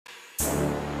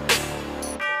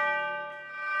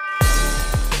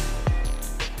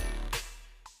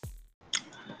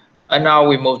And now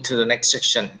we move to the next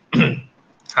section,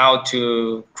 how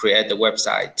to create the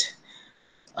website.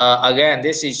 Again,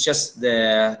 this is just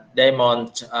the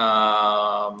demo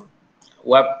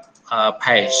web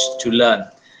page to learn.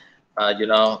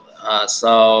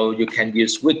 So you can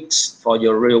use Wix for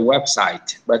your real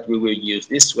website, but we will use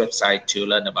this website to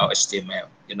learn about HTML.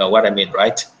 You know what I mean,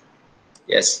 right?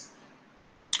 Yes.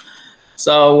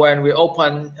 So when we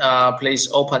open,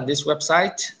 please open this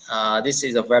website. This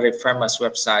is a very famous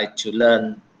website to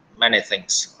learn many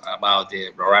things about the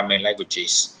programming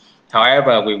languages.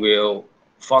 However, we will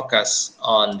focus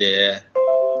on the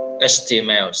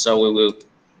HTML. So we will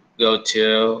go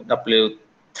to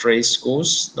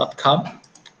W3Schools.com,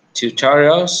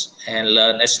 tutorials, and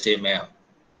learn HTML.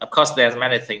 Of course, there's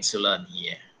many things to learn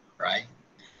here, right?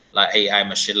 Like AI,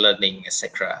 machine learning,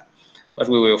 etc. But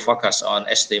we will focus on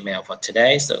HTML for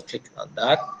today. So click on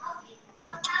that.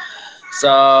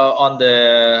 So on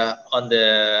the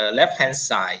left-hand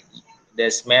side,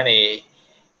 there's many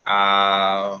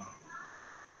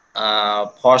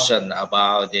portion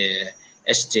about the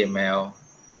HTML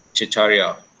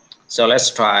tutorial. So let's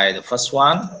try the first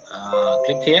one.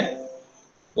 Click here.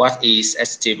 What is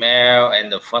HTML?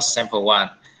 And the first sample one.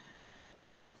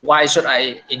 Why should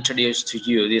I introduce to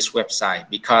you this website?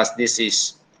 Because this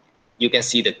is, you can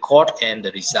see the code and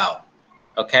the result.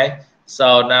 Okay,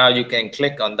 so now you can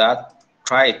click on that,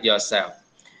 try it yourself.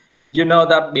 You know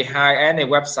that behind any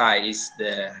website is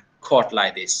the code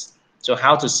like this. So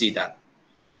how to see that?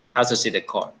 How to see the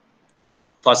code?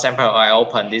 For example, I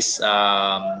open this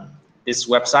this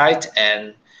website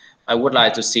and I would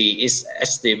like to see its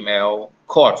HTML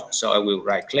code. So I will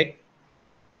right click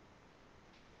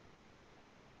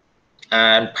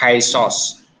and paste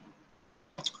source.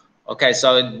 Okay,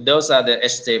 so those are the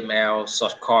HTML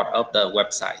source code of the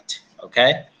website.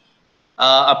 Okay,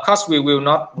 of course we will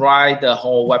not write the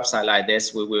whole website like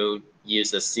this. We will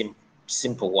use a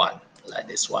simple one like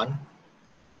this one.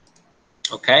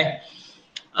 Okay,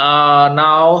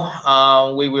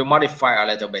 now we will modify a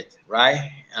little bit,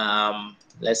 right?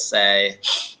 Let's say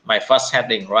my first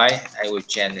heading, right? I will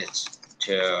change it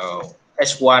to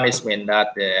H1. It means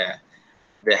that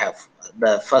they have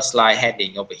the first line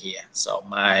heading over here. So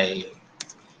my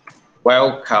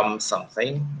welcome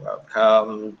something,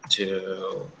 welcome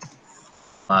to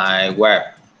my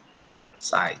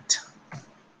website.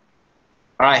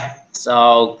 All right,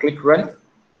 so click run,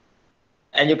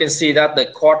 and you can see that the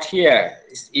code here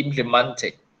is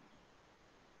implemented,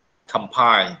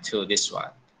 compiled to this one.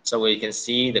 So we can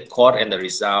see the code and the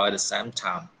result at the same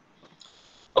time.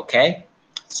 Okay,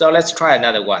 so let's try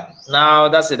another one. Now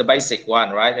that's the basic one,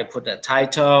 right? I put the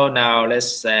title. Now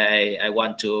let's say I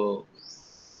want to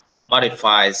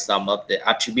modify some of the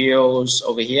attributes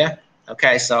over here.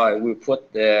 Okay, so I will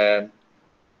put the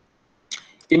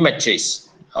images.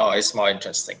 Oh, it's more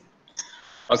interesting.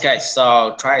 Okay,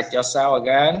 so try it yourself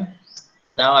again.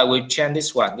 Now I will change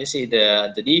this one. This is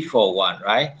the default one,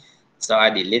 right? So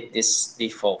I delete this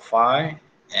default file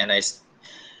and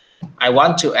I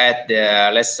want to add the,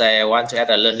 let's say I want to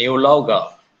add a new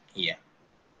logo here.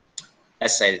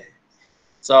 Let's say,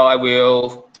 so I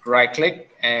will right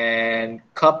click and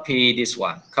copy this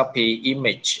one, copy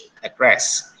image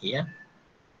address here.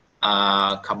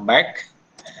 Come back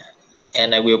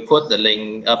and I will put the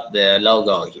link of the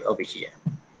logo here, over here.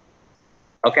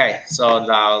 Okay, so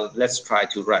now let's try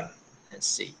to run and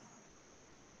see.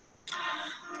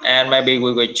 And maybe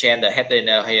we will change the heading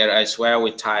here as well.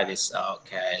 We type this,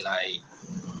 okay, like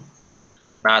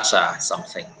NASA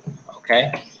something.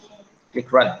 Okay,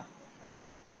 click run.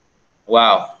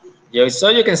 Wow, so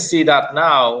you can see that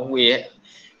now we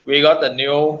got the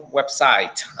new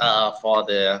website for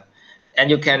the, and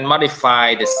you can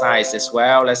modify the size as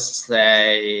well. Let's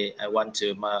say I want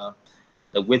to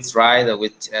the width, right? The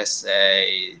width is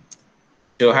a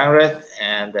 200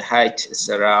 and the height is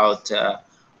around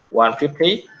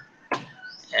 150,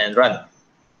 and run.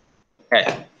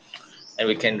 Okay, and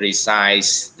we can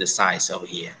resize the size over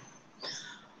here.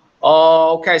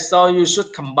 Okay, so you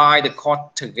should combine the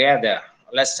code together.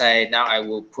 Let's say now I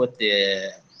will put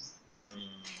the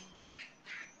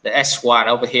S1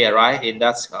 over here, right? In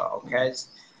that score. Okay,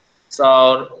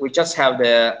 so we just have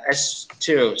the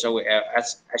S2, so we have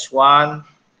S1.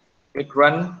 Click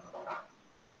run.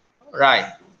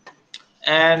 Right,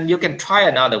 and you can try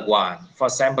another one. For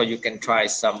example, you can try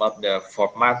some of the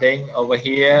formatting over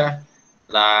here,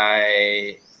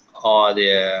 like or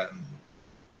the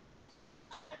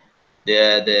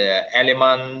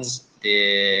elements,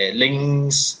 the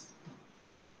links.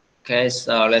 Okay,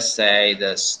 so let's say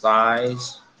the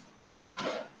styles,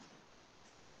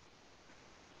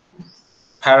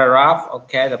 paragraph.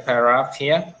 Okay, the paragraph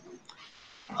here.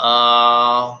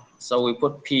 So we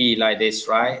put P like this,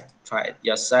 right? Try it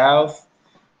yourself.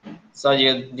 So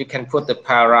you can put the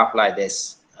paragraph like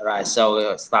this. All right, so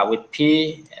we'll start with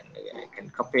P and I can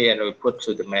copy and we put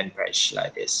to the main page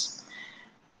like this.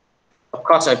 Of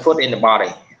course, I put in the body.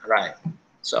 All right,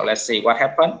 so let's see what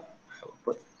happened. I will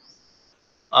put,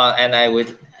 and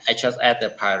I just add the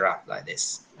paragraph like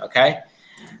this. Okay,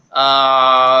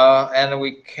 and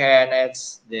we can add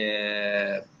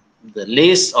the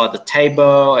list or the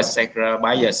table, etc.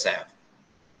 by yourself.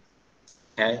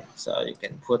 Okay, so you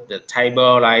can put the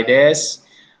table like this.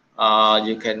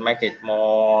 You can make it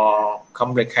more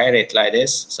complicated like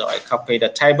this. So I copy the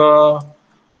table,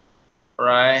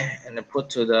 right, and I put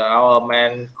to our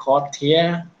main code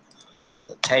here.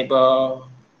 The table,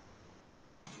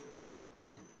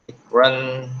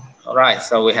 run. All right,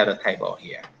 so we have a table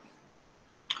here,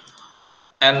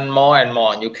 and more.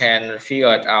 You can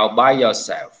figure it out by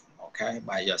yourself. Okay,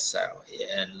 by yourself,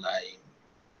 and like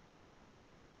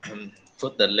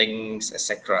put the links,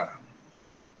 etc.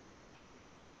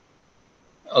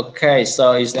 Okay,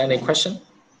 so is there any question?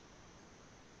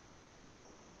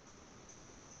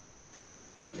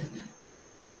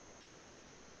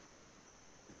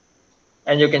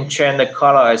 And you can change the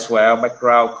color as well,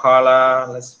 background color.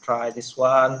 Let's try this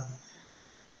one.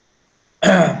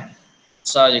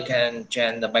 So you can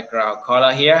change the background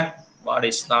color here,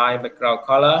 body style, background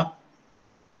color.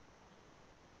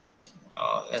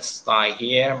 Let's style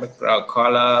here, background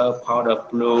color, powder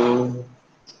blue.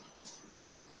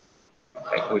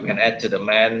 Like we can add to the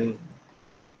main.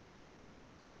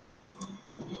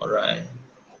 All right.